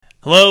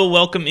Hello,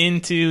 welcome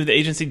into the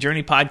Agency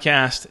Journey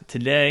podcast.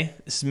 Today,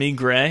 this is me,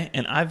 Gray,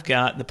 and I've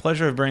got the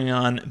pleasure of bringing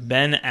on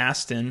Ben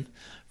Aston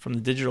from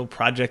the Digital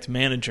Project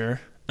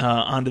Manager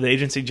onto the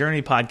Agency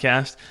Journey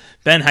podcast.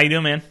 Ben, how you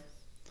doing, man?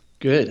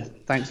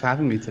 Good. Thanks for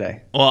having me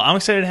today. Well, I'm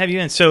excited to have you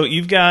in. So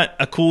you've got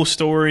a cool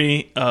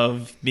story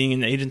of being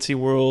in the agency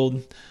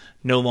world,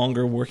 no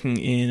longer working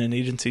in an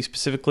agency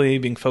specifically,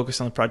 being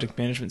focused on the project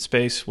management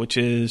space, which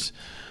is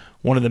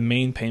one of the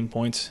main pain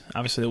points,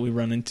 obviously, that we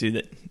run into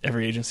that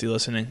every agency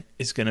listening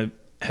is going to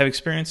have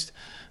experienced,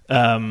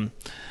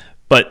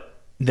 but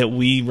that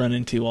we run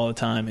into all the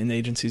time in the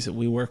agencies that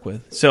we work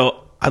with.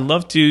 So I'd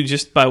love to,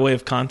 just by way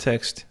of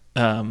context,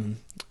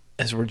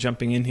 as we're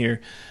jumping in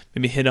here,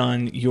 maybe hit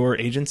on your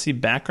agency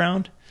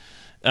background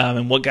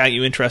and what got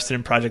you interested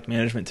in project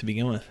management to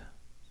begin with.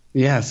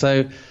 Yeah,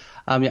 so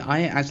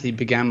I actually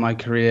began my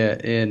career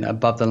in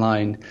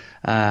above-the-line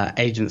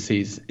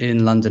agencies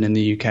in London in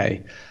the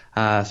UK.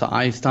 So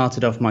I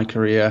started off my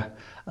career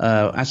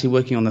actually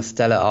working on the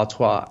Stella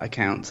Artois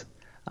account,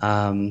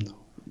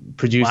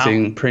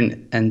 producing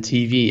print and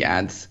TV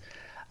ads.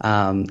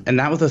 And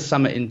that was a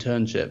summer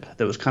internship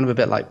that was kind of a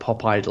bit like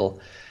Pop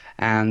Idol.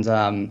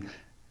 And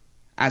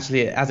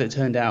actually, as it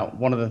turned out,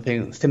 one of the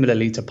things,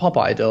 similarly to Pop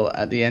Idol,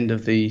 at the end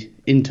of the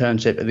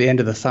internship, at the end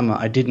of the summer,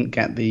 I didn't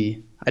get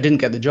the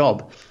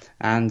job.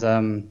 And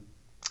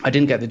I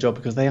didn't get the job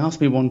because they asked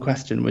me one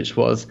question, which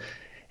was,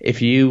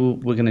 if you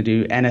were going to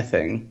do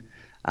anything,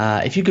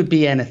 if you could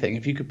be anything,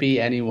 if you could be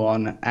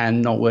anyone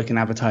and not work in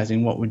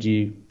advertising, what would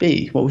you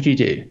be? What would you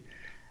do?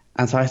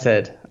 And so I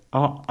said,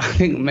 I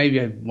think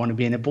maybe I want to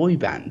be in a boy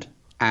band.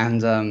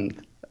 And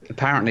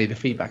apparently the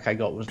feedback I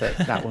got was that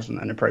that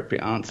wasn't an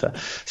appropriate answer.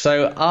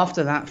 So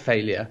after that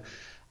failure,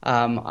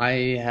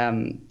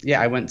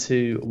 I went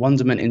to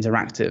Wonderment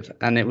Interactive,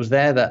 and it was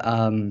there that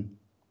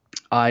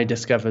I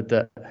discovered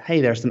that,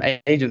 hey, there are some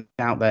agents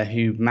out there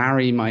who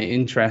marry my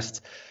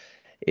interest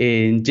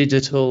in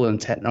digital and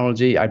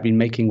technology. I'd been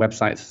making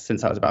websites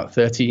since I was about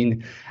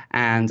 13,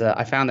 and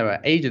I found there were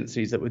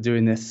agencies that were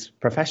doing this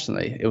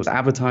professionally. It was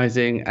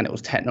advertising and it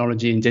was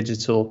technology and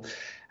digital,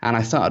 and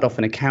I started off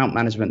in account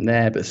management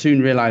there, but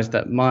soon realized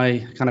that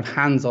my kind of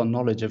hands-on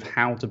knowledge of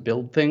how to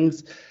build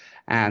things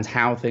and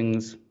how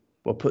things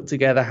were put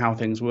together, how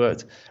things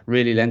worked,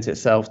 really lent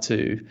itself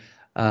to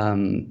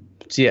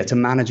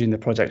managing the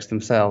projects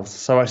themselves.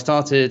 So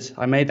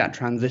I made that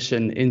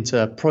transition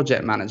into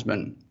project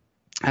management.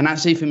 And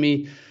actually, for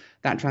me,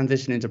 that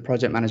transition into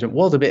project management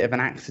was a bit of an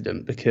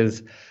accident,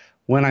 because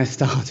when I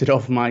started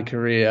off my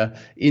career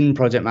in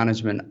project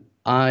management,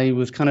 it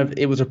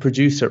was a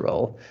producer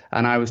role.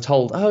 And I was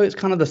told, it's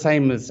kind of the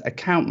same as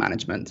account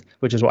management,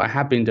 which is what I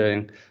had been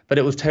doing. But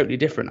it was totally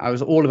different. I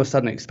was all of a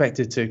sudden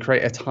expected to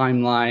create a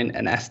timeline,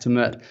 an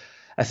estimate,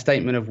 a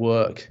statement of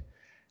work,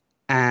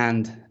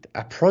 and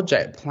a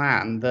project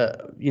plan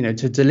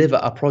to deliver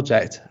a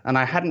project. And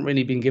I hadn't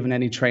really been given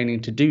any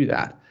training to do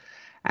that.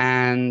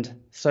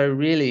 And so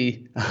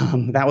really,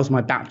 that was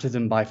my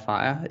baptism by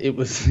fire. It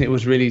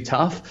was really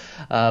tough,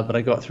 but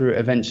I got through it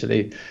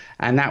eventually.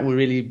 And that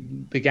really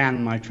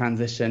began my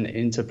transition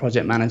into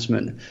project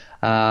management.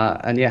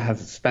 Have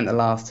spent the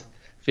last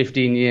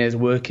 15 years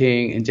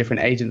working in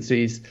different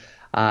agencies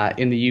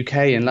in the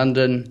UK, in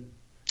London,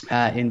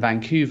 in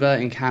Vancouver,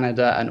 in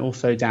Canada, and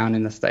also down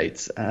in the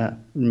States,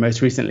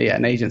 most recently at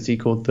an agency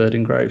called Third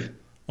and Grove.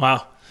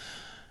 Wow.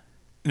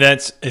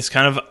 It's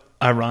kind of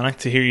ironic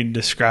to hear you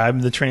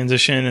describe the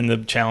transition and the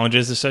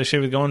challenges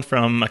associated with going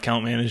from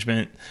account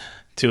management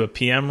to a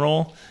PM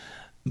role.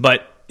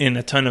 But in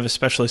a ton of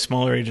especially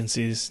smaller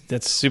agencies,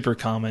 that's super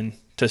common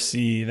to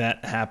see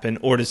that happen,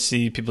 or to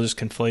see people just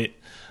conflate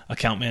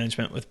account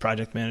management with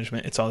project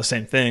management. It's all the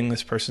same thing.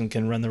 This person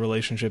can run the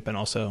relationship and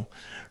also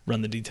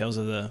run the details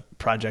of the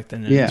project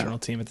and an internal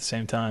team at the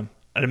same time.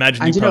 I'd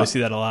imagine you probably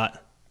see that a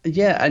lot.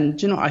 Yeah, and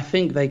I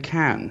think they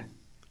can.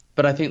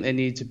 But I think they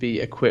need to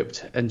be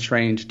equipped and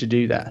trained to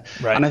do that.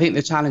 Right. And I think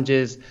the challenge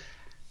is,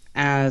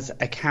 as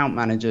account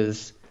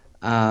managers,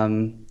 we're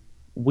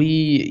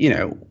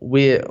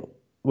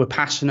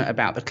passionate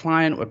about the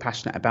client. We're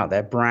passionate about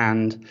their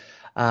brand.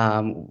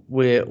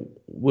 We're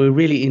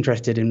really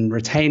interested in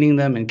retaining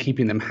them and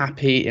keeping them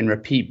happy in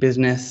repeat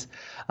business.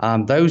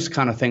 Those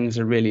kind of things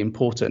are really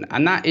important.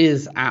 And that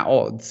is at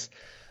odds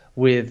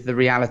with the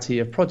reality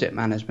of project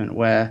management,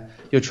 where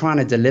you're trying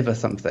to deliver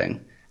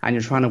something, and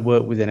you're trying to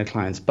work within a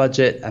client's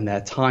budget and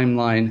their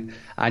timeline,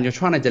 and you're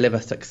trying to deliver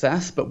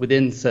success, but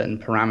within certain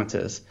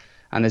parameters.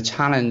 And the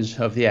challenge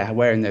of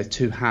wearing those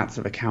two hats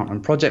of account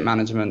and project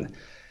management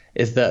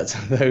is that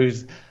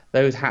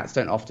those hats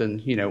don't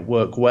often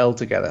work well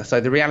together. So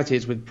the reality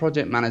is, with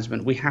project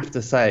management, we have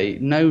to say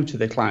no to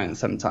the client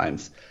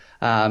sometimes.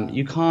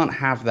 You can't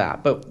have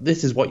that, but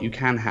this is what you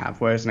can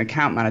have. Whereas an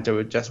account manager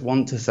would just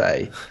want to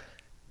say,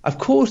 of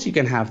course you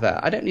can have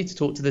that. I don't need to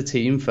talk to the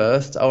team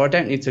first, or I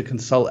don't need to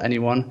consult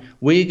anyone.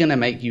 We're going to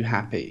make you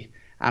happy.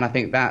 And I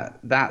think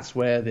that's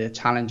where the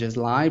challenges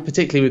lie,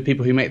 particularly with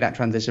people who make that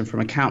transition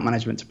from account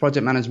management to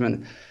project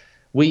management.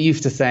 We're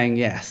used to saying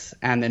yes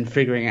and then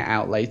figuring it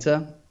out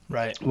later.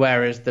 Right.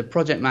 Whereas the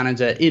project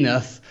manager in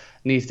us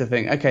needs to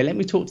think, okay, let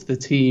me talk to the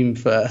team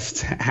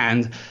first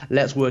and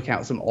let's work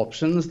out some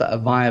options that are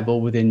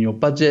viable within your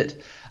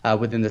budget,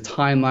 within the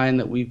timeline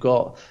that we've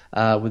got,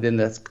 within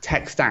the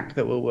tech stack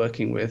that we're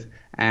working with,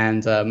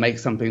 and make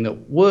something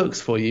that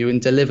works for you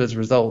and delivers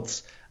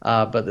results,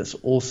 but that's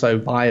also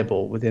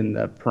viable within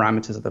the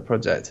parameters of the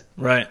project.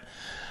 Right.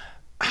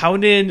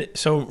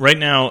 So right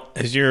now,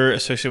 as you're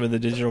associated with the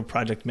Digital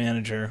Project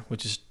Manager,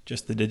 which is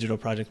just the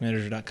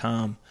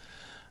digitalprojectmanager.com,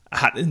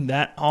 how did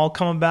that all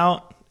come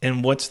about?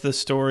 And what's the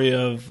story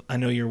of, I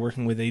know you're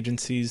working with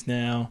agencies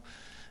now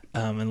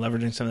and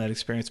leveraging some of that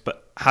experience,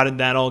 but how did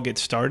that all get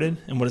started?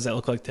 And what does that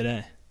look like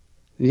today?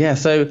 Yeah,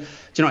 so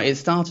it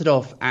started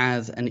off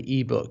as an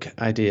ebook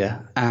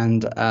idea.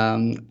 And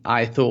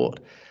I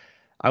thought,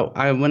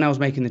 when I was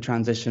making the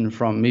transition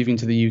from moving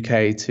to the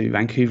UK to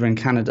Vancouver in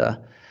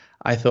Canada,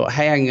 I thought,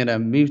 hey, I'm going to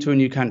move to a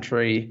new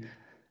country.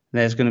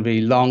 There's going to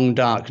be long,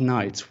 dark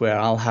nights where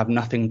I'll have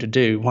nothing to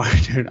do. Why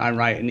don't I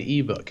write an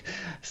ebook?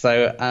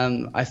 So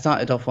I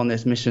started off on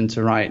this mission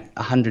to write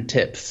 100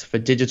 tips for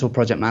digital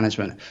project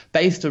management,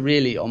 based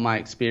really on my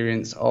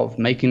experience of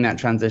making that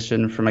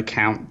transition from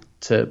account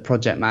to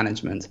project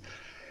management.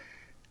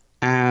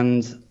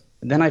 And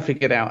then I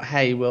figured out,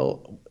 hey,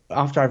 well,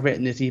 after I've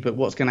written this ebook,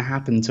 what's going to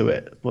happen to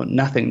it? Well,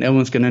 nothing. No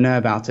one's going to know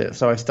about it.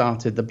 So I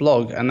started the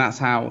blog, and that's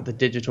how the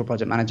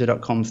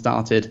digitalprojectmanager.com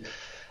started,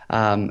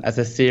 as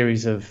a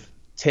series of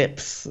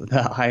tips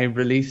that I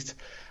released.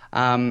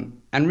 And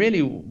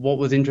really what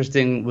was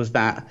interesting was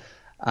that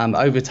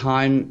over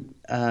time,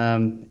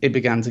 it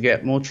began to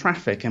get more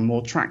traffic and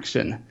more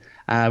traction.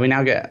 We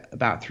now get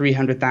about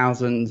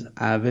 300,000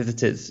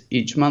 visitors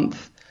each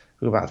month.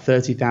 We've got about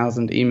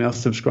 30,000 email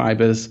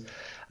subscribers.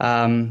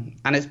 And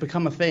it's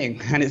become a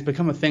thing. And it's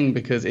become a thing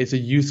because it's a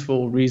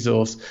useful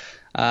resource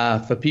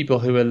for people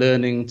who are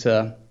learning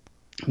to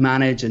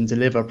manage and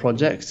deliver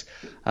projects.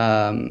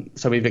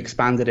 So we've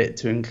expanded it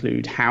to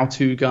include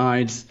how-to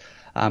guides,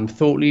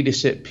 thought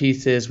leadership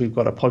pieces. We've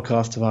got a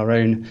podcast of our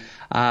own.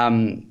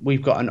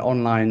 We've got an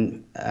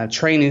online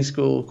training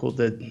school called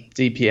the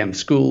DPM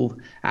School.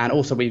 And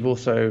also we've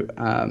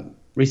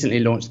recently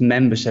launched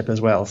membership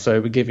as well. So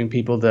we're giving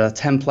people the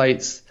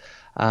templates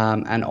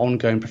and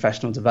ongoing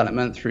professional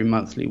development through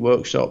monthly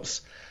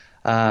workshops,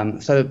 so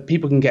that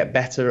people can get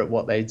better at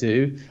what they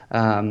do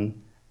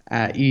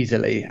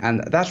easily.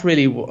 And that's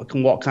really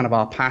what kind of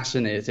our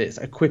passion is. It's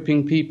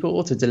equipping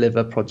people to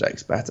deliver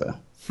projects better.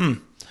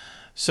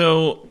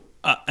 So,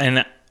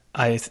 and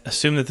I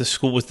assume that the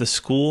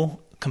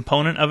school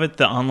component of it,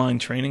 the online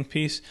training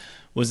piece.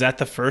 Was that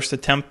the first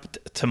attempt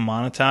to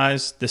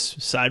monetize this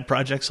side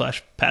project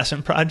 /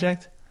 passion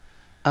project?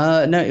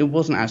 No, it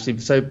wasn't actually.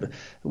 So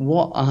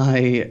what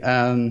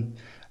I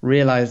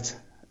realized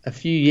a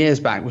few years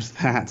back was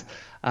that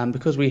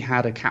because we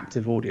had a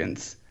captive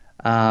audience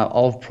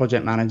of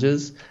project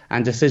managers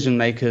and decision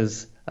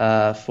makers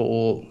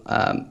who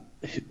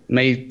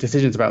made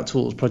decisions about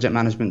tools, project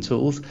management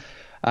tools,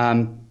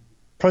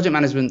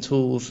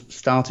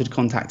 started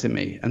contacting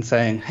me and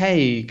saying,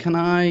 hey, can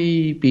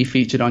I be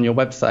featured on your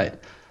website?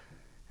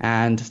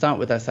 And to start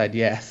with, I said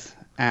yes.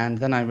 And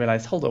then I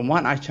realized, hold on, why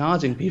aren't I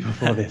charging people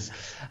for this?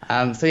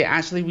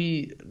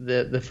 Actually,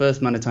 the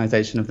first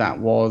monetization of that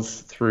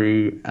was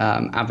through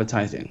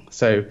advertising.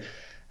 So,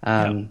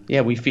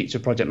 we feature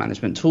project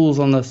management tools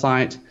on the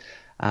site,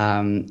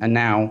 and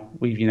now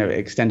we've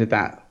extended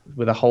that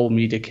with a whole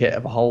media kit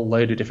of a whole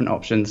load of different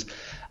options.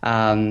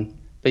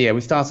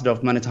 We started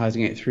off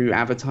monetizing it through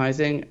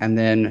advertising, and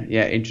then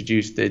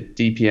introduced the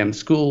DPM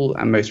School,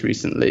 and most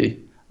recently.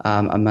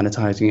 I'm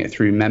monetizing it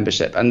through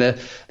membership. And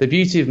the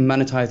beauty of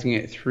monetizing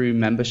it through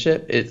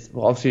membership is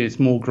obviously it's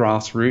more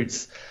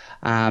grassroots,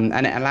 and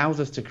it allows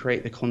us to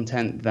create the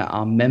content that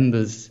our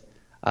members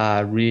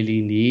really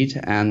need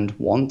and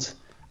want.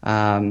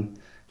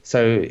 That's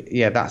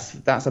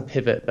a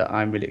pivot that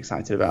I'm really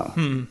excited about.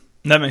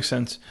 That makes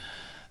sense.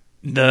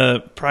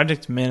 The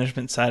project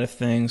management side of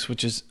things,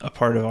 which is a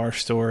part of our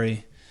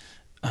story,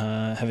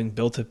 having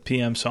built a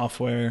PM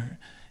software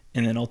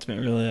and then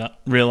ultimately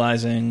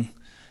realizing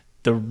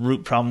the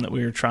root problem that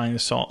we were trying to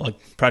solve,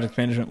 like project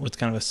management was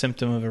kind of a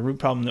symptom of a root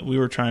problem that we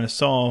were trying to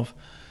solve.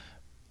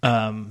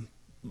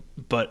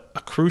 But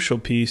a crucial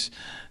piece,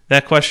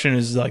 that question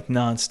is like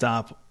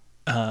nonstop.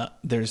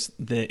 There's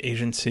the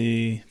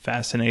agency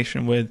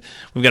fascination we've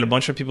got a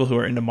bunch of people who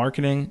are into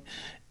marketing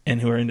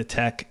and who are into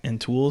tech and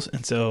tools.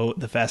 And so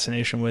the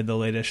fascination with the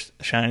latest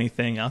shiny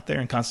thing out there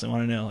and constantly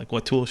want to know, like,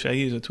 what tool should I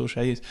use? What tool should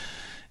I use?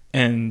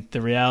 And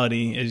the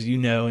reality, as you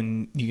know,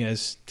 and you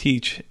guys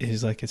teach,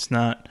 is like,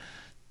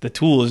 the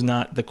tool is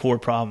not the core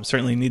problem.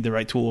 Certainly you need the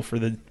right tool for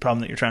the problem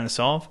that you're trying to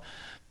solve,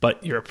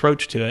 but your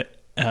approach to it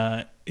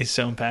is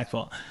so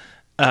impactful.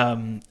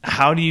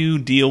 How do you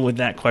deal with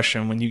that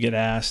question when you get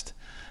asked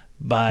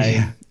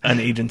by an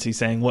agency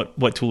saying,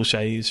 what tool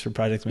should I use for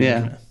project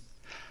management?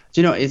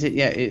 Do you know, it's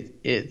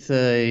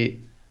that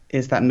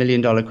 $1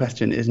 million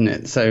question, isn't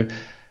it? So,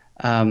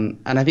 and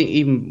I think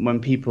even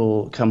when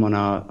people come on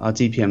our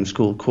DPM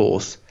School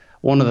course,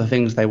 one of the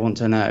things they want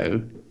to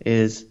know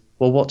is,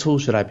 well, what tool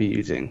should I be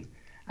using?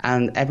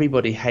 And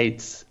everybody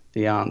hates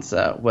the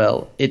answer,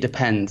 well, it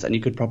depends, and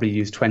you could probably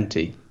use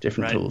 20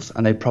 different tools,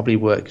 and they probably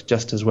work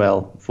just as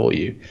well for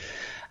you.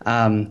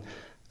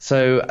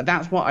 So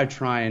that's what I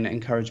try and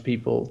encourage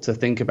people to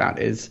think about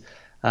is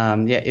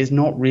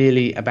not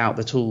really about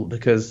the tool,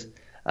 because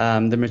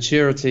the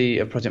maturity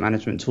of project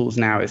management tools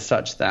now is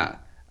such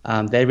that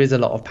there is a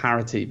lot of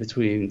parity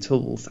between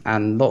tools,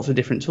 and lots of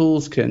different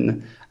tools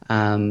can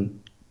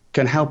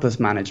help us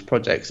manage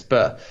projects.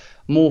 But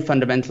more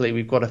fundamentally,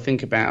 we've got to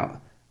think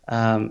about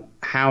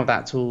how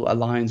that tool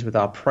aligns with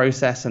our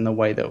process and the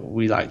way that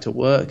we like to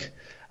work.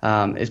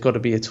 It's got to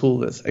be a tool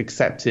that's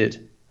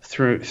accepted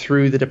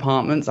through the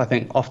departments. I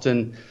think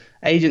often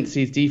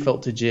agencies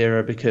default to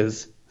Jira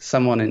because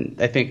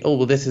they think, oh,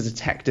 well, this is a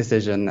tech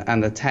decision,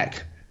 and the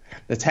tech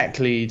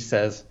lead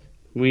says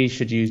we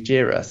should use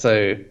Jira.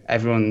 So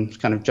everyone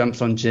kind of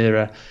jumps on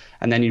Jira,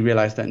 and then you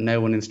realize that no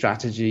one in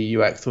strategy,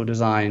 UX, or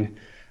design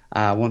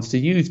wants to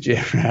use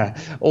Jira.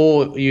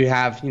 Or you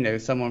have,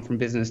 someone from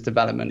business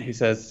development who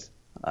says,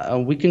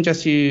 we can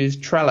just use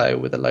Trello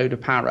with a load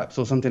of power-ups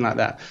or something like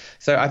that.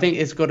 So I think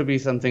it's got to be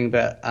something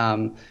that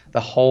the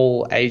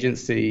whole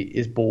agency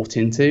is bought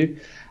into.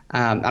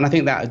 And I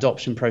think that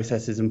adoption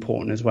process is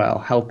important as well,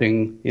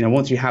 helping,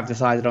 once you have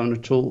decided on a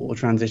tool or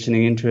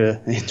transitioning into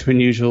a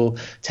new tool,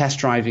 test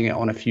driving it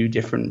on a few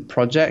different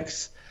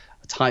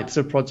types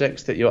of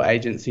projects that your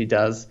agency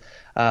does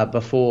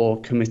before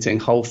committing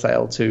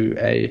wholesale to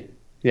a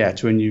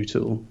new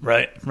tool.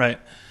 Right.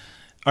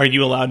 Are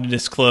you allowed to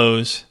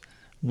disclose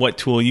what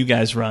tool you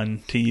guys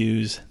run to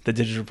use the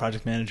digital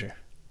project manager?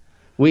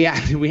 We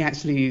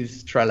actually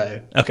use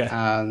Trello. Okay.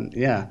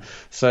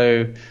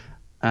 So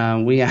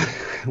we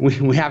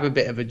have a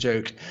bit of a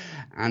joke,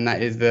 and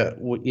that is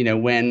that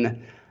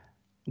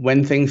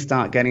when things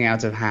start getting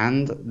out of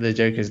hand, the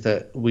joke is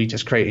that we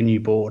just create a new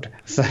board.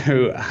 So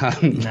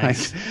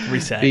nice.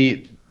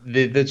 Reset.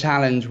 The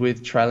challenge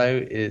with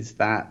Trello is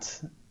that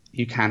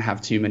you can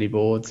have too many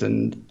boards,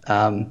 and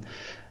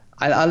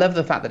I love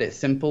the fact that it's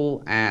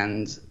simple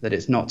and that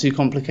it's not too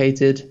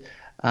complicated.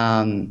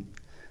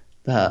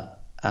 But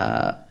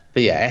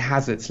it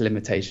has its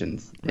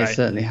limitations. Right. It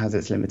certainly has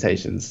its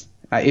limitations.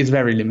 It's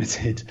very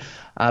limited.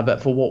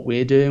 But for what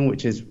we're doing,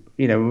 which is,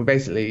 we're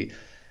basically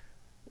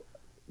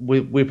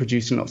we're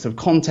producing lots of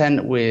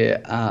content.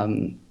 We're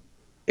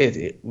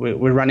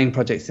running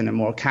projects in a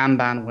more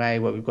Kanban way,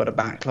 where we've got a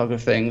backlog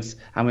of things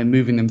and we're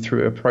moving them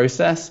through a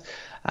process.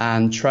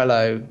 And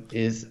Trello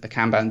is a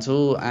Kanban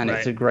tool, and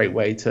It's a great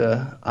way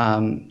to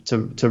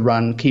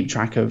keep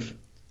track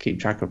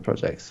of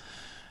projects.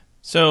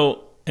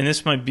 So, and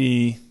this might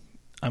be,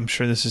 I'm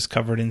sure this is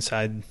covered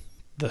inside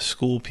the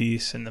school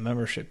piece and the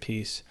membership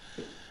piece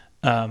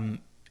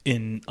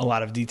in a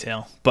lot of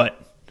detail,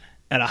 but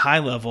at a high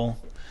level,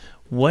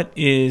 what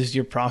is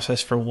your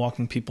process for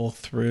walking people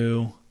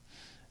through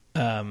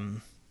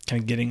kind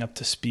of getting up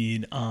to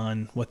speed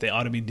on what they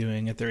ought to be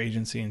doing at their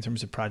agency in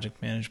terms of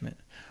project management?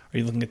 Are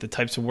you looking at the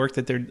types of work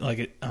that they're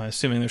like?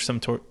 Assuming there's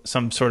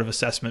some sort of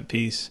assessment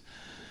piece,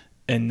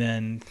 and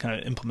then kind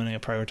of implementing a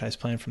prioritized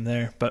plan from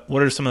there. But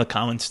what are some of the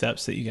common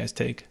steps that you guys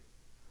take?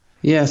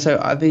 Yeah, so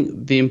I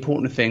think the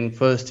important thing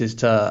first is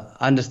to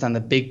understand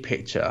the big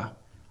picture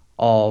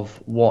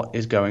of what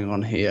is going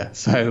on here.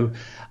 So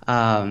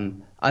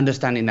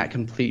understanding that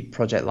complete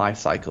project life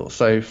cycle.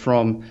 So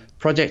from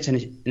project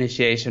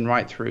initiation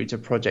right through to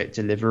project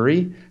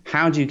delivery,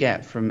 how do you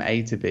get from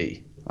A to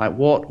B? Like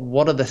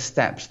what are the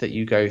steps that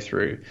you go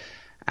through,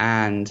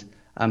 and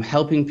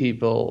helping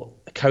people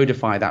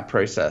codify that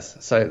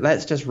process. So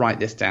let's just write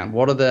this down.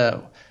 What are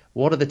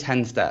the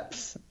 10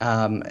 steps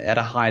at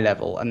a high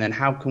level, and then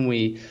how can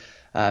we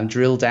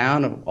drill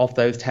down off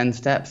those 10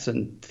 steps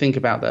and think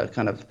about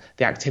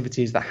the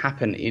activities that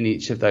happen in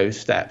each of those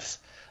steps.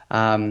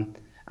 And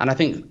I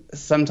think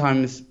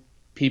sometimes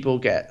people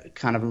get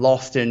kind of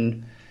lost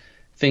in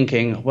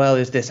thinking, well,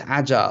 is this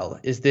agile?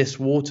 Is this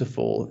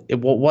waterfall?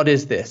 What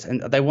is this?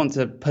 And they want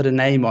to put a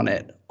name on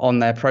it, on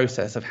their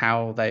process of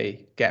how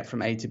they get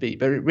from A to B.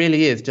 But it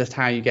really is just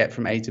how you get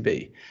from A to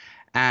B.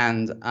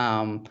 And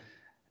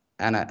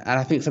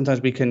I think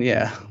sometimes we can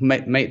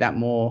make that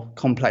more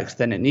complex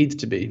than it needs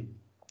to be.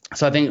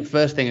 So I think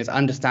first thing is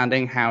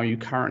understanding how you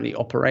currently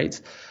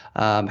operate,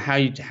 how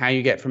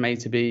you get from A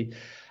to B.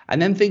 And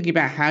then thinking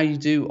about how you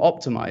do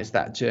optimize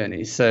that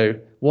journey. So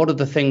what are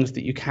the things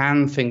that you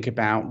can think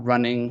about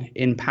running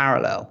in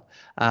parallel?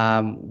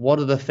 What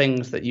are the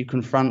things that you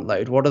can front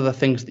load? What are the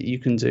things that you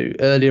can do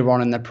earlier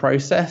on in the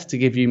process to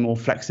give you more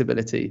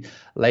flexibility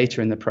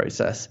later in the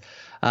process?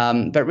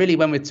 But really,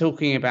 when we're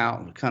talking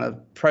about kind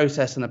of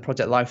process and the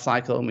project life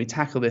cycle, and we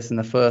tackle this in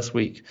the first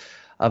week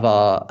of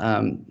our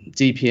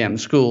DPM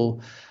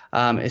school,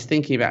 is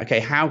thinking about, okay,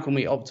 how can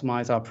we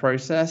optimize our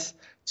process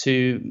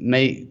to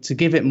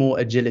give it more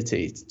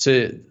agility,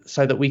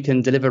 so that we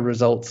can deliver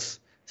results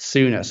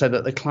sooner so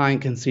that the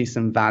client can see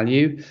some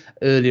value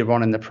earlier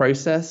on in the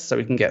process, so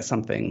we can get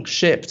something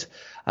shipped,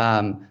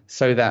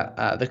 so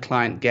that the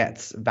client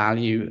gets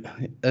value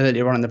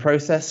earlier on in the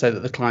process, so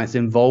that the client's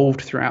involved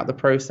throughout the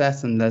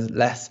process and there's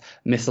less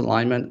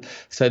misalignment,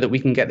 so that we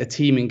can get the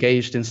team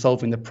engaged in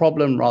solving the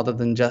problem rather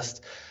than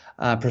just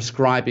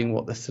prescribing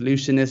what the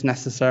solution is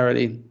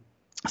necessarily.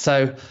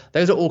 So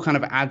those are all kind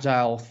of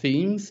agile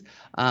themes,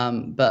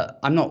 but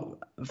I'm not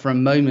for a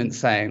moment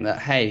saying that,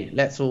 hey,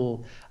 let's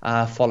all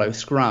follow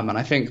Scrum. And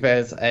I think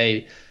there's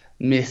a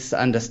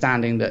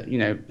misunderstanding that,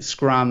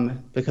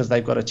 Scrum, because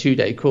they've got a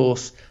 2-day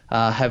course,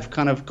 have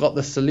kind of got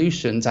the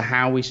solution to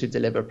how we should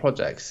deliver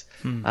projects.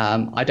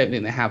 I don't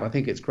think they have. I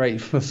think it's great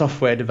for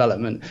software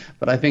development,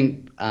 but I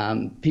think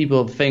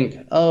people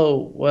think,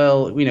 oh,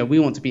 well, we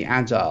want to be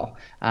agile.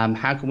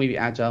 How can we be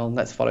agile?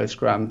 Let's follow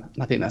Scrum.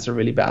 I think that's a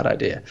really bad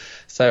idea.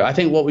 So I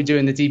think what we do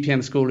in the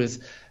DPM school is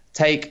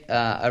take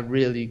a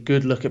really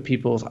good look at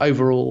people's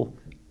overall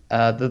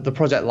the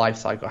project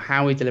lifecycle,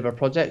 how we deliver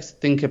projects,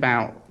 think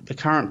about the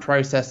current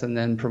process, and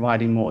then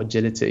providing more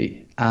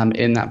agility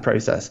in that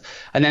process.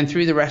 And then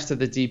through the rest of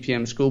the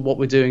DPM school, what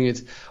we're doing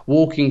is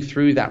walking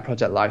through that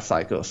project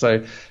lifecycle.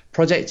 So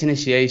project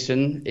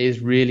initiation is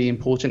really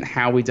important,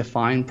 how we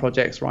define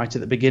projects right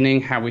at the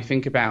beginning, how we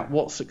think about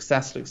what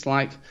success looks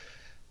like,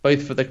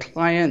 both for the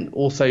client,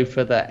 also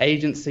for the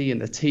agency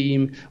and the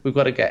team. We've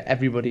got to get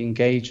everybody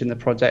engaged in the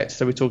project.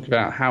 So we talk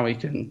about how we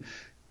can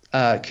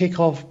kick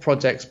off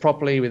projects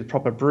properly with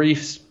proper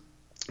briefs,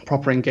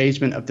 proper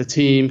engagement of the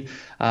team,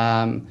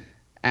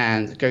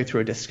 and go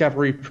through a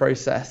discovery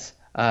process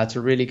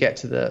to really get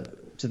to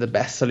the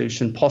best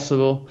solution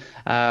possible.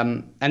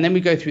 And then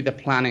we go through the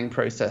planning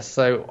process.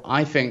 So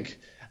I think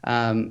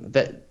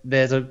that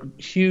there's a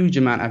huge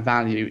amount of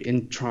value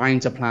in trying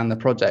to plan the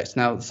project.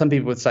 Now, some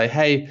people would say,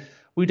 hey,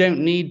 we don't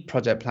need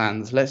project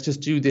plans. Let's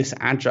just do this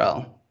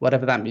agile,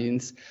 whatever that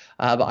means.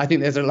 But I think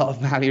there's a lot of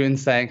value in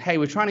saying, hey,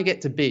 we're trying to get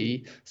to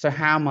B, so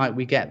how might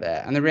we get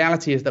there? And the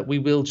reality is that we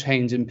will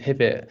change and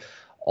pivot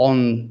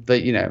on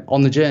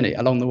the journey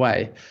along the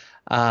way.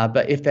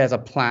 But if there's a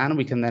plan,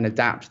 we can then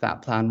adapt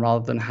that plan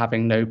rather than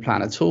having no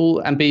plan at all,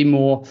 and be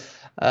more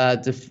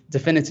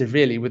definitive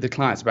really with the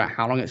clients about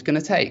how long it's going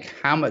to take,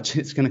 how much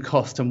it's going to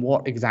cost, and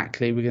what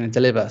exactly we're going to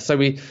deliver. So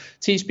we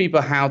teach people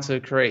how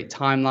to create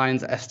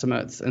timelines,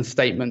 estimates, and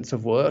statements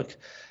of work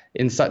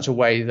in such a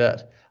way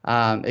that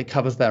it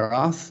covers their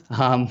ass.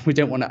 We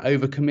don't want to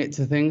overcommit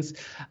to things,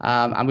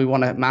 and we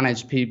want to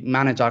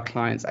manage our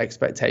clients'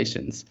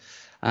 expectations.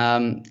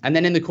 And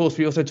then in the course,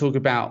 we also talk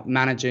about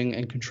managing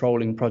and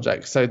controlling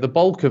projects. So the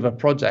bulk of a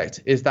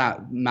project is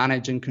that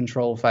manage and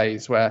control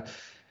phase where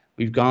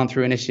we've gone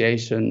through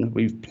initiation,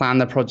 we've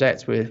planned the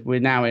project, we're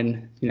now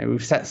in,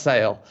 we've set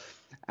sail.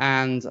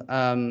 And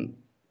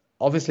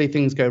obviously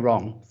things go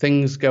wrong,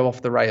 things go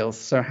off the rails.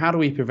 So how do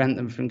we prevent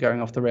them from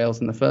going off the rails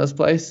in the first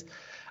place?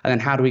 And then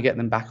how do we get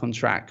them back on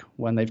track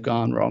when they've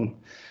gone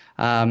wrong?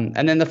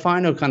 And then the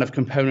final kind of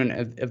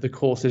component of the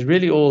course is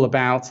really all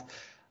about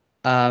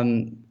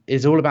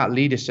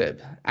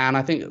leadership. And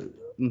I think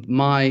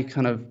my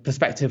kind of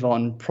perspective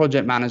on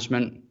project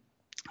management,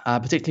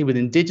 particularly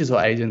within digital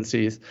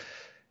agencies,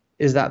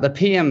 is that the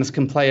PMs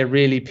can play a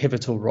really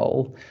pivotal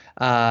role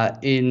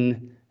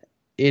in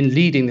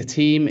leading the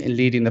team, in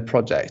leading the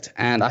project.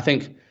 And I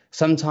think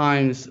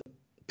sometimes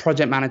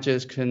project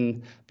managers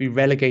can be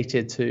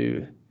relegated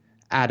to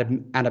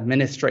an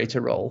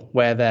administrator role,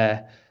 where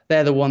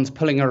they're the ones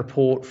pulling a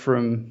report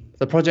from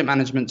the project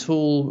management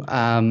tool.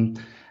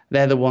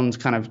 They're the ones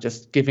kind of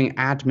just giving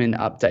admin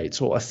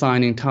updates or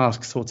assigning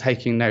tasks or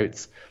taking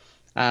notes.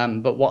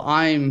 But what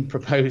I'm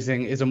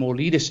proposing is a more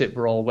leadership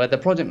role where the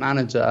project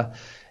manager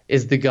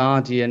is the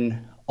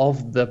guardian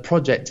of the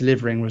project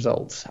delivering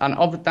results.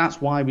 And that's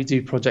why we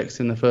do projects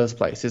in the first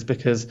place, is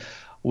because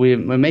we're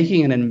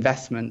making an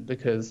investment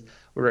because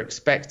we're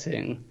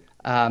expecting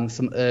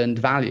some earned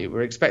value.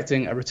 We're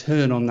expecting a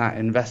return on that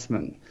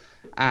investment.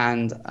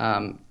 And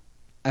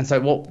so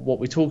what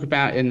we talk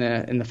about in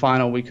the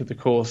final week of the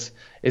course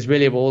is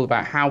really all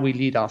about how we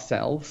lead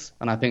ourselves.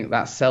 And I think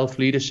that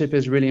self-leadership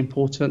is really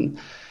important.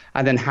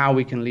 And then how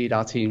we can lead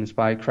our teams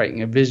by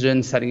creating a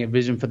vision, setting a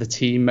vision for the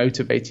team,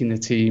 motivating the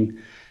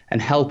team,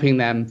 and helping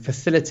them,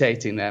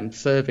 facilitating them,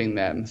 serving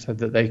them so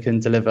that they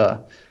can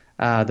deliver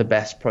the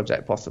best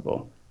project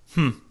possible.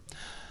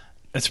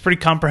 That's a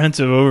pretty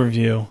comprehensive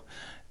overview.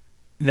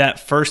 That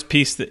first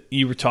piece that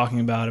you were talking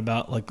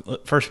about like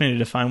first we need to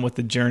define what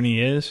the journey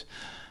is,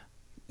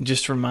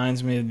 just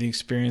reminds me of the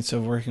experience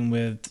of working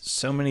with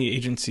so many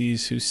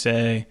agencies who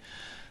say,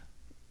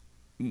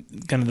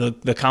 kind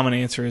of the common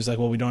answer is like,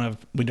 well, we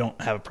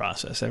don't have a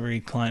process. Every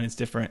client is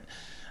different,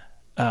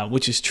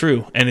 which is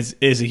true, and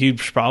is a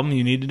huge problem.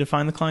 You need to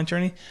define the client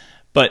journey,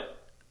 but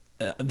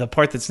the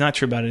part that's not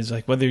true about it is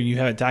like whether you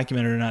have it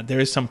documented or not. There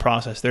is some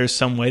process. There is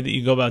some way that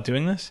you go about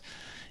doing this,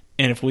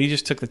 and if we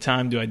just took the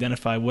time to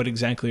identify what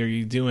exactly are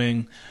you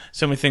doing,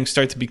 so many things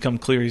start to become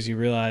clear as you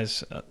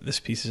realize this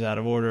piece is out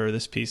of order, or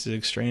this piece is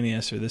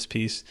extraneous, or this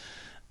piece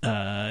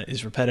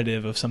is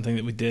repetitive of something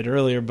that we did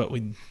earlier, but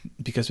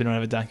because we don't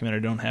have it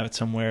documented, don't have it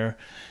somewhere,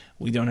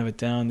 we don't have it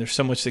down. There's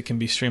so much that can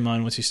be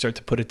streamlined once you start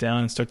to put it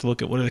down and start to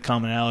look at what are the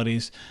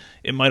commonalities.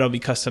 It might all be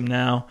custom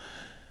now.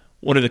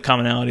 What are the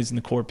commonalities and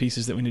the core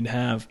pieces that we need to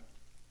have?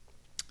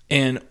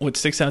 And what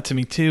sticks out to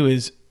me too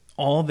is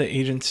all the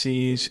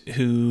agencies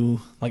who,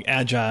 like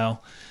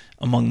Agile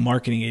among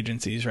marketing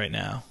agencies right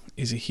now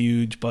is a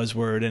huge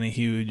buzzword and a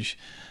huge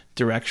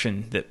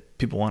direction that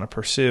people want to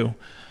pursue.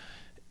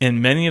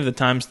 And many of the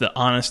times the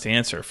honest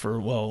answer for,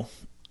 well,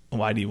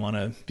 why do you want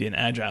to be an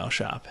Agile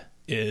shop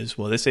is,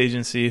 well, this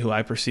agency who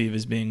I perceive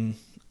as being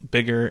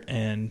bigger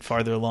and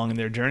farther along in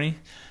their journey,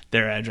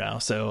 they're Agile.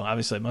 So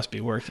obviously it must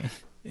be working.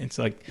 It's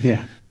like,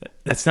 yeah,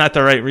 that's not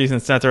the right reason.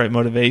 It's not the right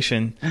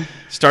motivation.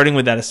 Starting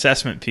with that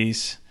assessment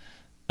piece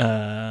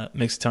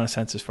makes a ton of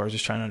sense as far as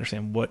just trying to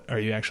understand what are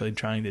you actually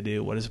trying to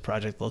do? What does a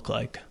project look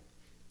like?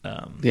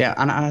 Yeah,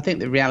 and I think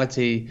the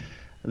reality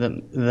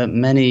that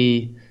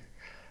many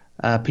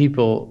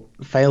people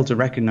fail to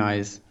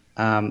recognize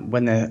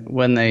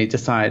when they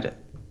decide,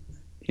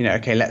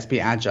 okay, let's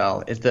be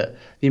Agile, is that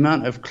the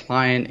amount of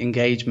client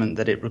engagement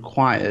that it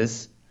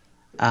requires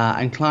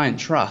and client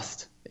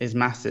trust is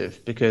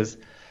massive. Because,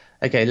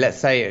 okay,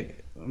 let's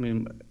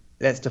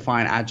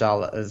define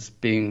Agile as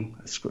being,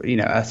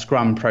 a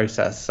Scrum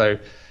process. So,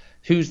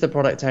 who's the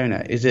product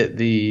owner? Is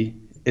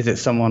it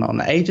someone on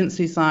the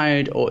agency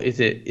side, or is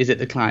it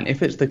the client?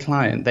 If it's the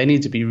client, they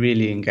need to be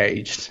really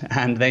engaged,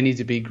 and they need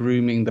to be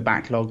grooming the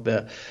backlog,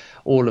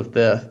 all of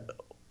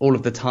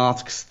the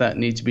tasks that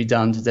need to be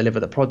done to deliver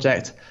the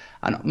project.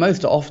 And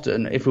most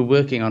often, if we're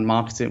working on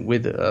marketing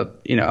with a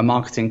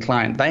marketing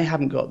client, they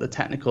haven't got the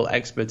technical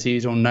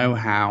expertise or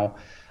know-how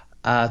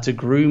to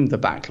groom the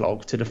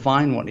backlog, to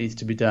define what needs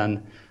to be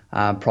done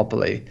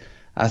properly.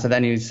 So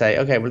then you say,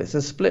 okay, well, it's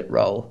a split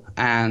role.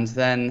 And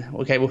then,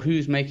 okay, well,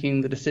 who's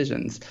making the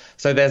decisions?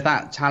 So there's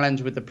that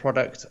challenge with the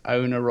product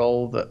owner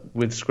role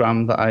with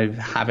Scrum that I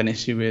have an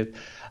issue with.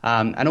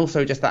 And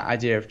also just that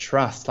idea of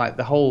trust. Like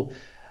the whole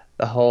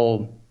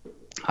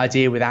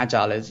idea with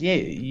Agile is,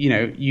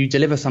 you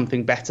deliver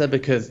something better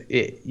because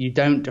you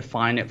don't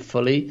define it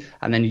fully,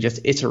 and then you just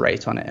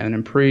iterate on it and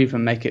improve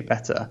and make it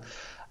better.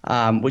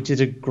 Which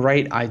is a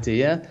great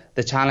idea.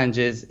 The challenge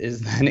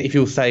is then if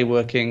you'll say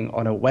working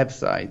on a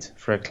website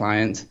for a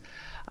client,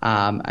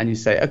 and you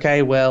say,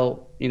 okay,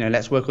 well,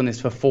 let's work on this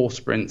for 4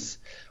 sprints.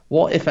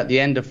 What if at the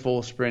end of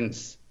 4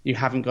 sprints you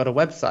haven't got a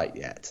website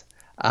yet?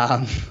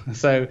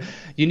 So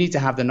you need to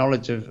have the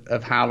knowledge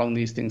of how long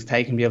these things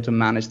take and be able to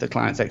manage the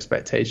client's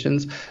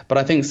expectations. But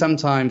I think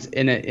sometimes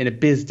in a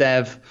biz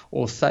dev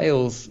or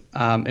sales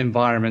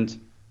environment,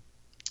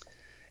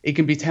 it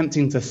can be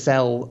tempting to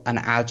sell an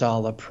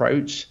Agile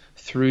approach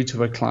through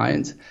to a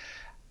client.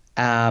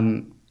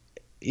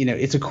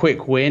 It's a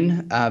quick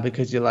win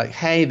because you're like,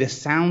 hey,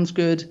 this sounds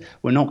good.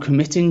 We're not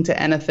committing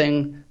to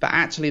anything, but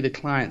actually the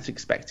client's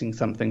expecting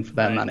something for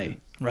their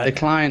money. Right. The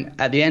client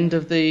at the end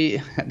of the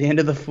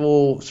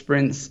 4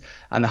 sprints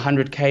and the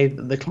 100K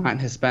that the client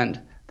has spent,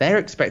 they're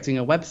expecting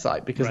a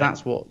website because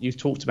that's what you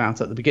talked about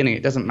at the beginning.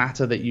 It doesn't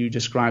matter that you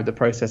describe the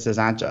process as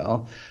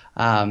Agile.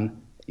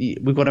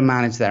 We've got to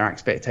manage their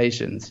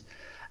expectations,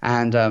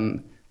 and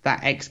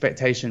that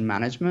expectation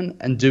management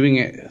and doing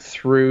it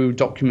through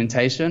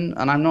documentation.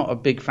 And I'm not a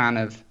big fan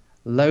of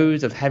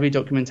loads of heavy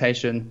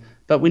documentation,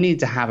 but we need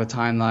to have a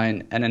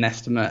timeline and an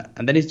estimate,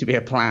 and there needs to be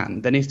a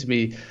plan. There needs to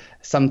be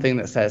something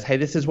that says, hey,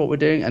 this is what we're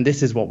doing and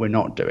this is what we're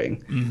not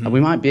doing. Mm-hmm. And we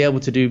might be able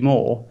to do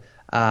more,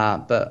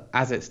 but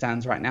as it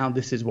stands right now,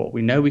 this is what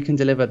we know we can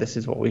deliver. This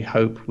is what we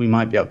hope we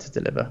might be able to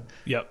deliver.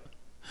 Yep.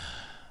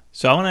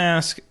 So I want to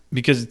ask,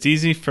 because it's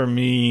easy for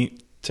me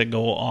to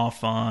go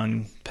off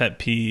on pet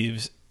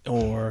peeves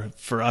or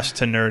for us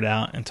to nerd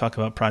out and talk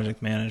about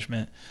project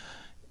management,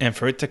 and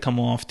for it to come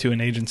off to an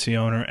agency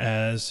owner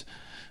as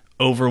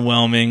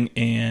overwhelming.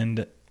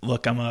 And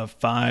look, I'm a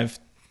 5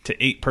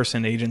 to 8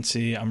 person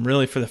agency. I'm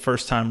really for the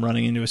first time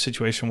running into a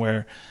situation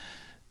where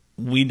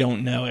we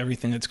don't know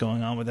everything that's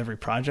going on with every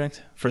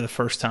project for the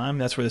first time.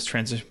 That's where this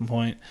transition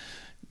point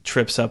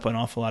trips up an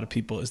awful lot of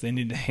people, is they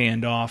need to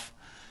hand off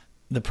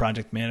the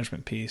project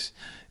management piece.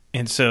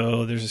 And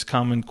so there's this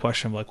common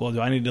question of like, well, do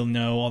I need to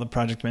know all the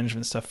project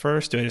management stuff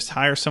first? Do I just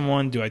hire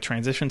someone? Do I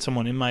transition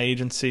someone in my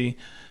agency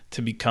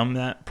to become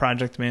that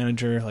project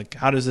manager? Like,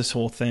 how does this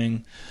whole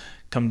thing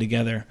come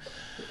together?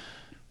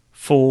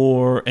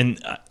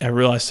 And I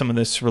realize some of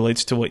this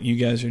relates to what you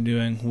guys are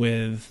doing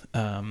with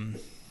the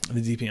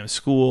DPM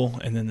school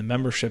and then the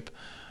membership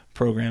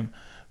program.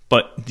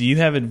 But do you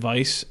have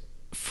advice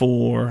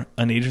for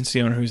an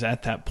agency owner who's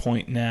at that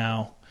point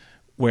now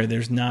where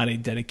there's not a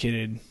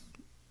dedicated,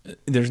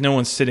 there's no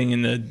one sitting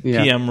in the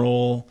PM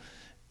role,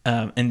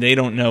 and they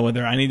don't know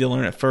whether I need to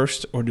learn it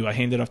first or do I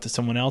hand it off to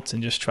someone else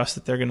and just trust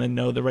that they're going to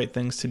know the right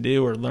things to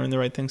do or learn the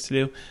right things to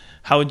do?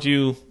 How would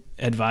you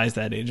advise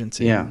that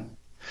agency?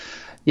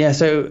 Yeah.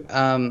 So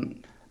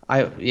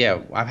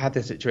I've had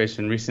this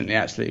situation recently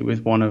actually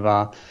with one of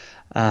our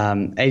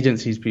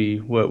agencies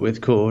we work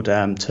with called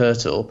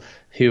Turtle,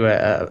 who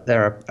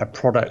they're a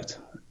product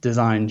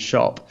design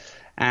shop.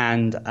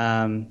 And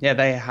yeah,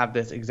 they have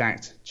this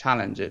exact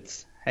challenge.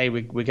 It's, hey,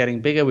 we're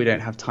getting bigger. We don't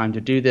have time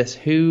to do this.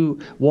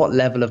 What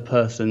level of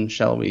person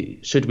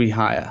should we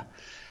hire?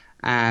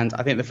 And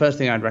I think the first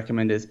thing I'd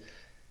recommend is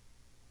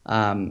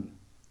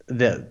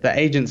the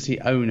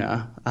agency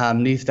owner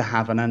needs to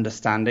have an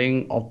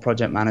understanding of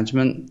project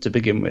management to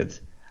begin with.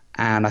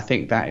 And I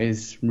think that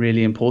is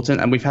really important.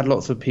 And we've had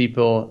lots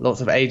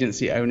of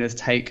agency owners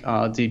take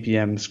our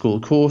DPM school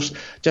course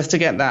just to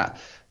get that,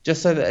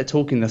 just so that they're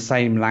talking the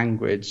same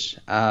language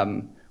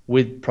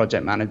with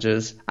project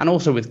managers and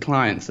also with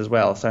clients as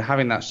well. So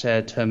having that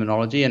shared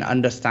terminology and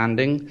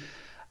understanding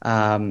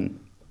and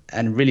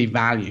really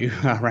value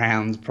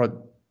around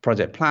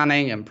project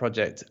planning and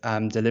project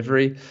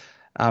delivery,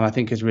 I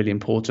think is really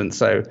important.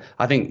 So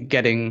I think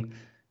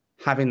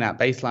having that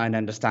baseline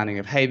understanding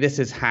of, hey, this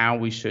is how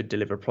we should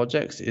deliver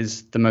projects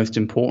is the most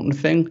important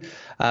thing,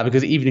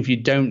 because even if you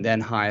don't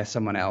then hire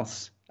someone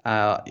else,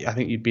 I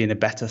think you'd be in a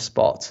better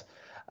spot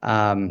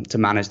to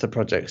manage the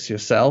projects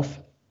yourself.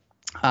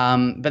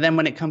 But then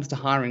when it comes to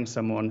hiring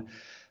someone,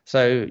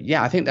 so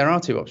yeah, I think there are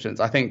two options.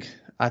 I think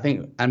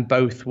and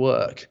both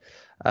work.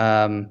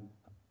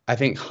 I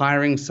think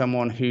hiring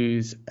someone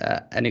who's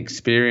an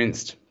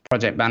experienced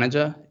project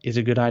manager is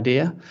a good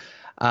idea,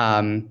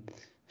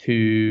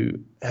 who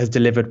has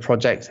delivered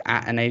projects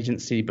at an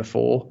agency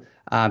before,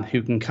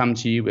 who can come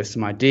to you with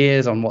some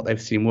ideas on what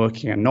they've seen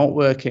working and not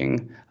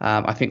working.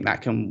 I think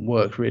that can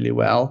work really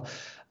well.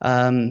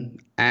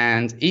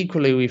 And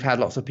equally, we've had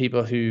lots of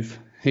people who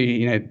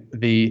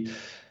the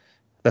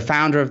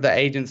founder of the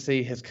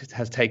agency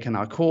has taken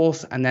our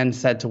course and then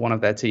said to one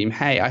of their team,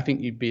 hey, I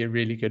think you'd be a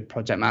really good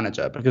project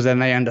manager, because then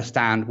they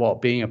understand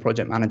what being a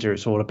project manager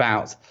is all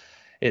about.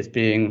 It's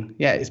being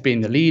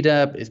the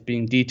leader, it's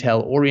being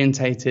detail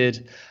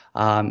orientated,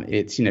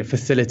 it's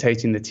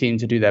facilitating the team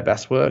to do their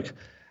best work.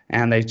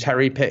 And they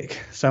cherry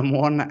pick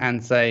someone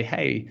and say,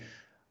 hey,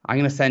 I'm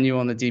going to send you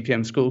on the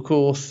DPM school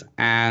course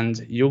and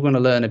you're going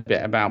to learn a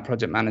bit about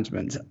project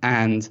management.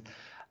 And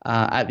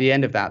at the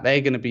end of that,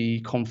 they're going to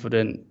be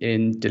confident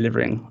in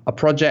delivering a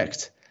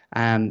project,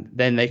 and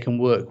then they can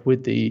work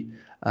with the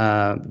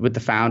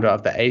founder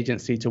of the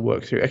agency to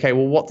work through, okay,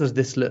 well, what does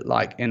this look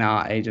like in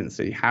our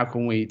agency? How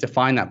can we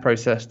define that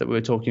process that we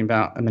were talking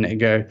about a minute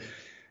ago?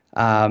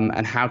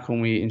 And how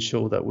can we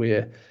ensure that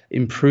we're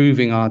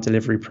improving our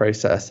delivery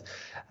process?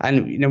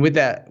 And with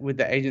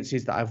the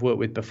agencies that I've worked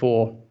with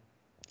before,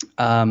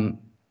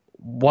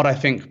 what I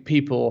think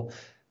people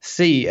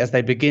see as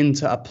they begin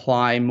to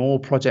apply more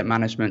project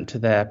management to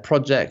their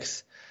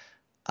projects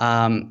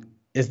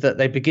is that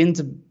they begin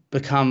to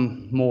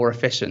become more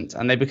efficient.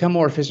 And they become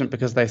more efficient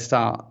because they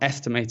start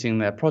estimating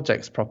their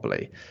projects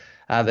properly.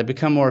 They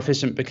become more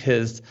efficient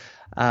because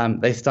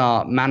they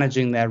start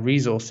managing their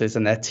resources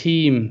and their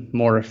team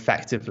more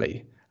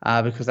effectively,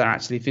 because they're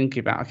actually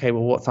thinking about, okay,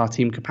 well, what's our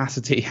team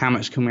capacity? How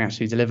much can we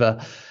actually deliver?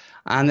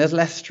 And there's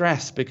less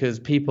stress because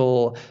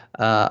people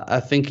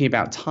are thinking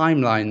about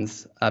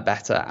timelines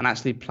better and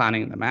actually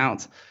planning them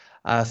out,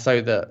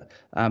 so that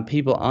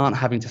people aren't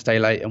having to stay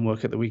late and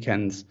work at the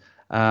weekends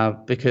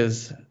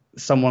because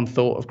someone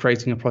thought of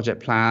creating a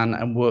project plan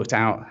and worked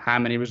out how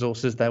many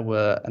resources there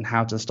were and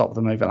how to stop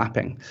them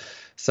overlapping.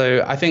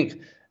 So I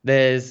think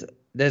there's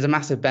a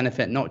massive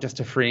benefit, not just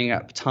to freeing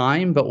up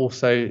time, but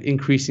also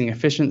increasing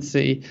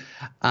efficiency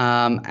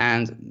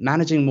and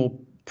managing more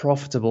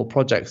profitable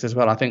projects as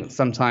well. I think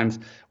sometimes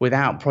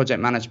without project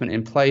management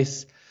in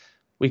place,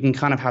 we can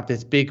kind of have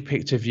this big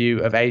picture view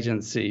of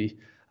agency,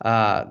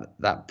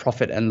 that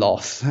profit and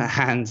loss.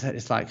 And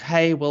it's like,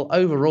 hey, well,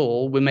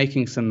 overall, we're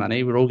making some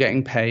money. We're all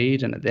getting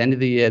paid. And at the end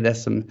of the year,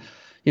 there's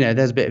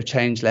a bit of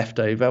change left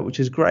over, which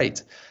is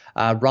great.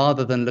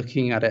 Rather than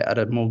looking at it at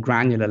a more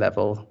granular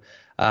level,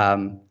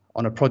 on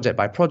a project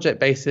by project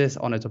basis,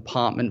 on a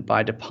department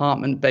by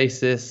department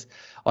basis,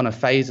 on a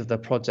phase of the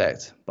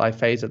project by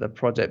phase of the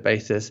project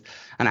basis.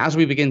 And as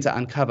we begin to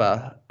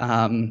uncover,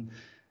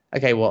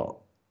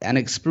 and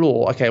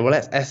explore,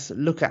 let's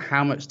look at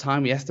how much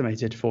time we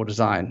estimated for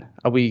design.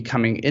 Are we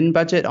coming in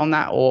budget on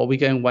that, or are we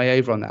going way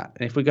over on that?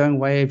 And if we're going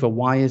way over,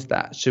 why is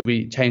that? Should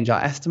we change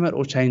our estimate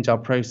or change our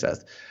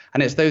process?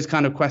 And it's those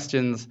kind of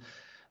questions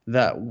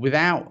that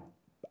without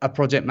a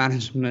project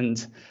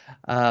management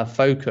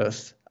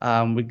focus,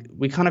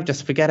 we kind of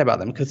just forget about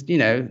them because,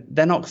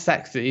 they're not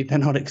sexy, they're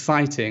not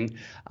exciting.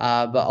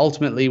 But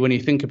ultimately, when you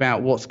think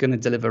about what's going to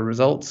deliver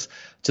results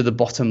to the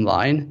bottom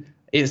line,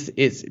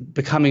 it's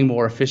becoming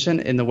more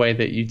efficient in the way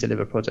that you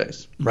deliver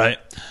projects. Right.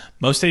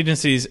 Most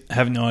agencies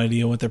have no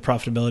idea what their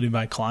profitability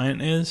by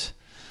client is.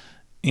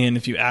 And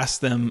if you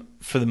ask them,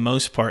 for the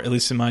most part, at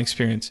least in my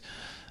experience,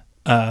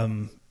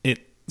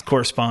 it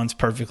corresponds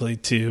perfectly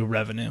to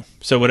revenue.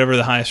 So whatever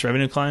the highest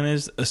revenue client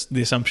is,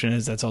 the assumption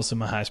is that's also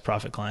my highest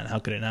profit client. How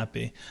could it not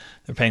be?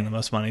 They're paying the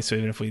most money. So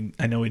even if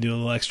I know we do a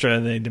little extra,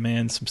 they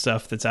demand some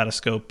stuff that's out of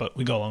scope, but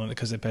we go along with it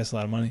because they pay us a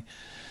lot of money.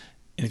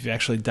 And if you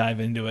actually dive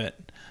into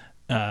it,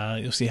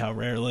 you'll see how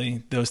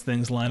rarely those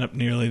things line up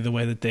nearly the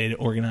way that they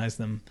organize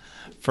them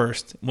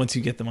first once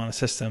you get them on a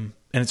system.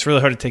 And it's really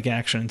hard to take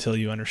action until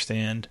you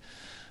understand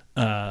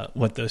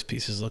what those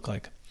pieces look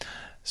like.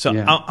 So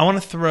Yeah. I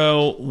want to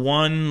throw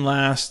one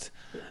last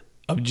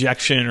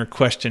objection or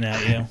question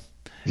at you.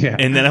 Yeah.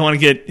 And then I want to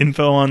get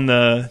info on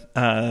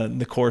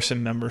the course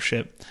and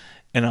membership,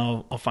 and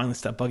I'll finally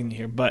stop bugging you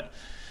here. But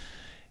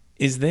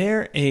is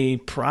there a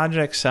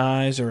project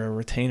size or a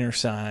retainer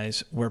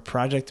size where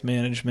project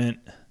management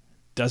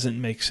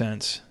doesn't make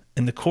sense?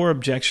 And the core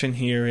objection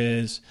here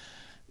is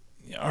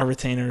our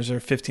retainers are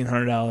 $1,500,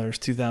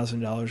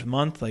 $2,000 a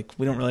month. Like,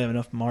 we don't really have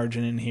enough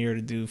margin in here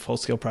to do full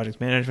scale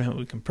project management.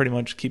 We can pretty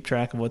much keep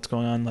track of what's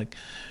going on. Like,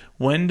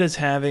 when does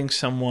having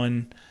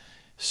someone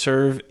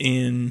serve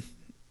in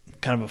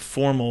kind of a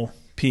formal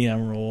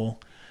PM role,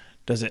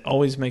 does it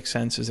always make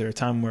sense? Is there a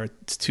time where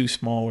it's too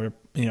small, where,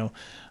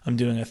 I'm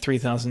doing a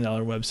 $3,000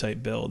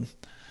 website build?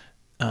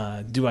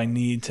 Do I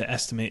need to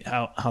estimate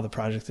how the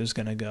project is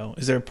going to go?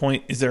 Is there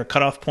a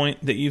cutoff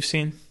point that you've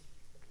seen?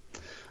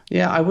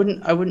 Yeah, I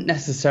wouldn't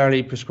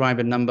necessarily prescribe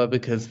a number,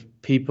 because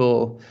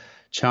people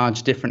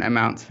charge different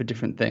amounts for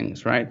different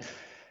things, right?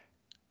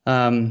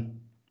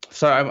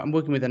 So I'm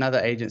working with another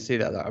agency,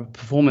 a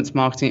performance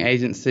marketing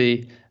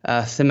agency,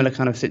 similar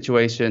kind of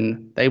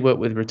situation. They work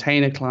with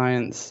retainer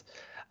clients,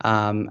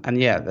 and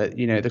yeah,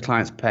 the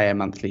clients pay a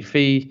monthly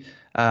fee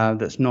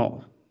that's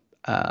not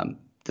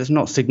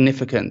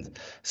significant.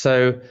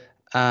 So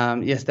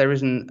yes, there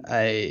isn't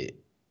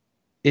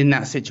in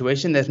that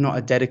situation, there's not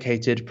a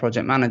dedicated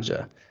project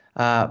manager.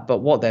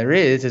 But what there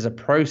is a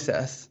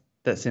process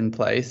that's in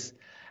place,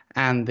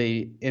 and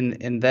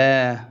in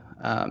their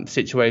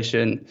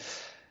situation,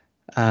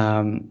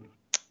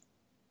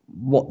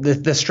 what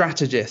the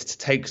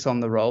strategist takes on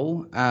the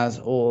role of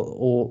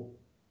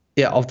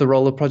the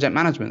role of project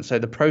management. So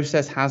the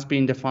process has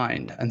been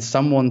defined, and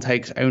someone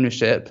takes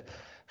ownership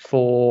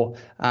for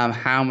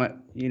how much,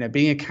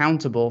 being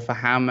accountable for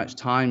how much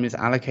time is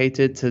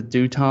allocated to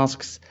do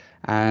tasks,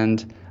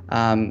 and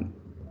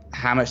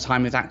how much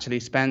time is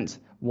actually spent,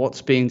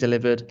 what's being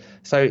delivered.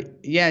 So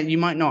yeah, you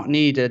might not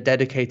need a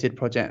dedicated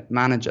project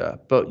manager,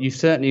 but you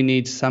certainly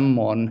need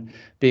someone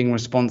being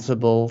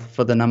responsible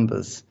for the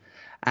numbers.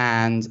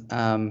 And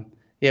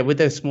with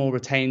those small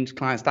retained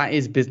clients, that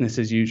is business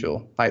as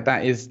usual. Like,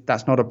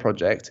 that's not a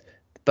project,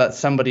 but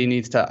somebody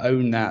needs to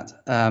own that,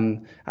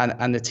 and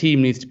the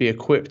team needs to be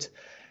equipped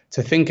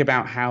to think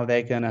about how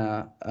they're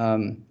gonna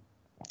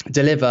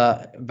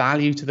deliver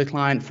value to the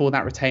client for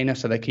that retainer,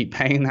 so they keep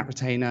paying that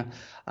retainer,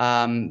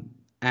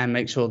 and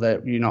make sure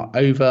that you're not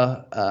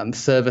over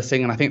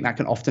servicing. And I think that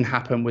can often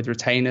happen with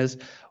retainers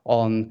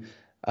on,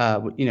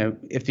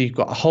 if you've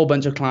got a whole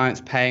bunch of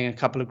clients paying a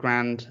couple of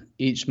grand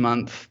each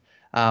month,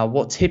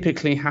 what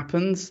typically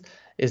happens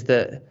is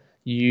that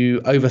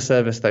you over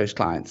service those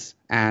clients,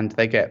 and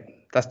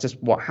that's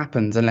just what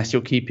happens, unless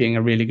you're keeping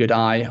a really good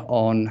eye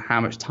on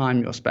how much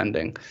time you're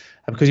spending,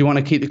 because you want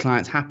to keep the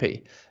clients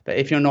happy. But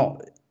if you're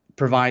not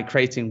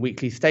creating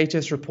weekly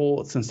status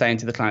reports and saying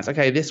to the clients,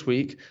 okay, this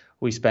week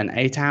we spent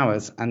 8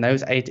 hours, and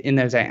in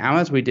those 8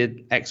 hours we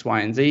did X,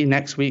 Y, and Z.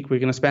 Next week we're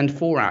going to spend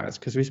 4 hours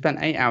because we spent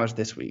 8 hours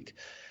this week.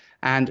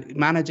 And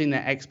managing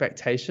their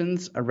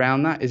expectations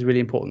around that is really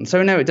important.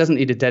 So no, it doesn't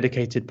need a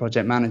dedicated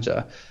project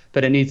manager,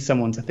 but it needs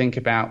someone to think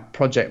about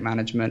project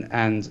management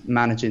and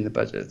managing the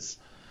budgets.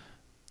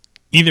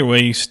 Either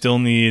way, you still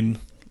need,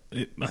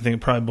 I think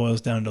it probably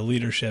boils down to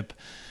leadership.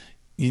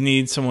 You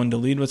need someone to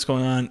lead what's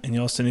going on, and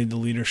you also need the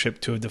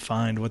leadership to have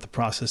defined what the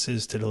process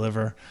is to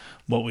deliver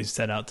what we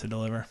set out to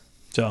deliver.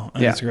 So I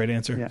think that's a great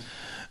answer. Yeah.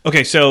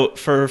 Okay, so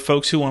for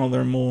folks who want to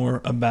learn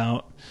more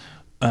about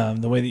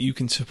the way that you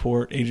can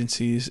support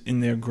agencies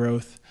in their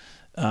growth,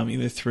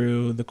 either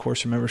through the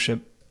course or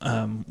membership,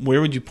 where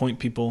would you point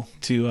people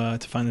to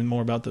find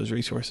more about those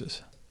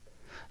resources?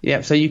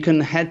 Yeah, so you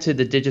can head to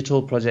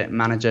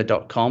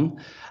thedigitalprojectmanager.com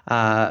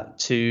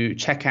to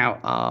check out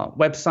our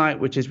website,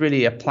 which is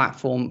really a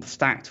platform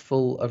stacked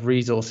full of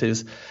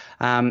resources.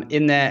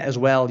 In there as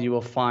well, you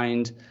will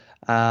find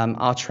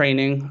our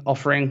training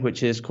offering,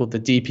 which is called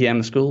the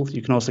DPM School.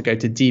 You can also go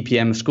to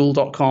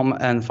dpmschool.com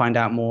and find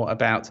out more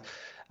about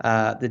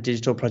the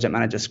Digital Project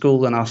Manager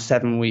School and our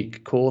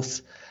 7-week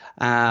course.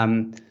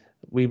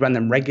 We run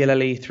them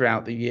regularly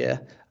throughout the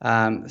year,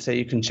 so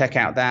you can check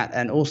out that.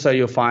 And also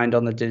you'll find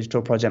on the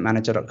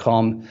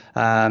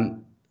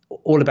digitalprojectmanager.com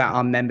all about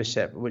our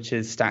membership, which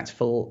is stacked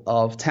full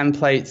of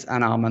templates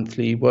and our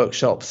monthly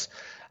workshops.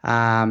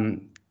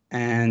 And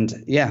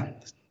yeah,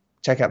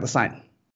 check out the site.